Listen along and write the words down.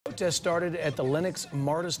protest started at the Lenox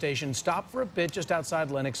MARTA station, stopped for a bit just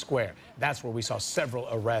outside Lenox Square. That's where we saw several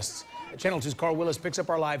arrests. Channel 2's Carl Willis picks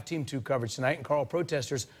up our live Team 2 coverage tonight. And Carl,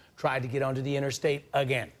 protesters tried to get onto the interstate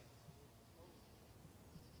again.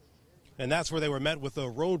 And that's where they were met with a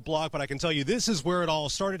roadblock. But I can tell you, this is where it all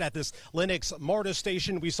started at this Lenox MARTA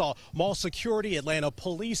station. We saw mall security, Atlanta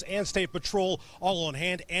police, and state patrol all on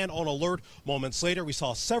hand and on alert. Moments later, we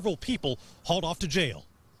saw several people hauled off to jail.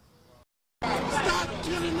 Stop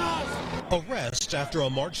killing us! Arrest after a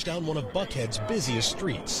march down one of Buckhead's busiest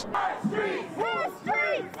streets.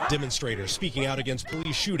 Demonstrators speaking out against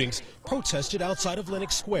police shootings protested outside of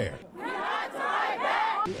Lenox Square.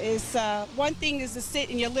 It's one thing is to sit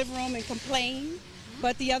in your living room and complain,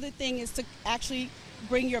 but the other thing is to actually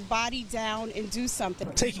bring your body down and do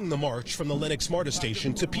something. Taking the march from the Lenox MARTA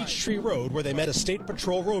station to Peachtree Road, where they met a state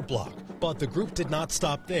patrol roadblock. But the group did not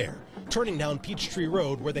stop there, turning down Peachtree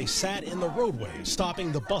Road, where they sat in the roadway,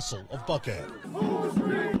 stopping the bustle of Buckhead.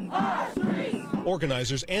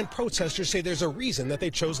 Organizers and protesters say there's a reason that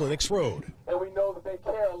they chose Lenox Road. And we know that they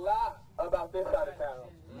care a lot about this side of town.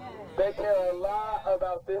 They care a lot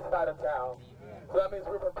about this side of town. So that means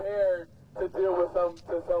we're prepared to deal with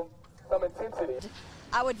some intensity.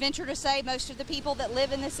 I would venture to say most of the people that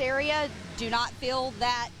live in this area do not feel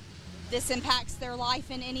that this impacts their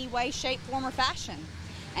life in any way, shape, form, or fashion.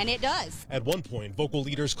 And it does. At one point, vocal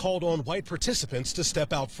leaders called on white participants to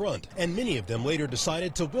step out front, and many of them later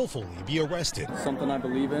decided to willfully be arrested. Something I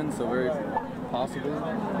believe in, so very possible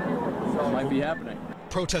it might be happening.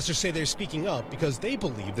 Protesters say they're speaking up because they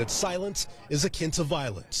believe that silence is akin to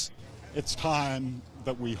violence. It's time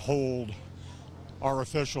that we hold our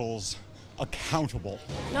officials accountable.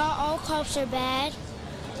 Not all cops are bad.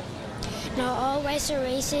 Not all whites are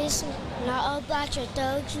racist. Not all blacks are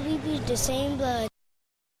thugs. We bleed the same blood.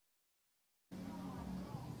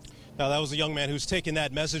 Now, that was a young man who's taken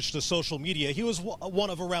that message to social media. He was one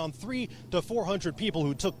of around 300 to 400 people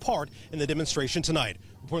who took part in the demonstration tonight.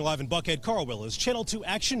 Reporting live in Buckhead, Carl Willis, Channel 2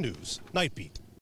 Action News, Night Beat.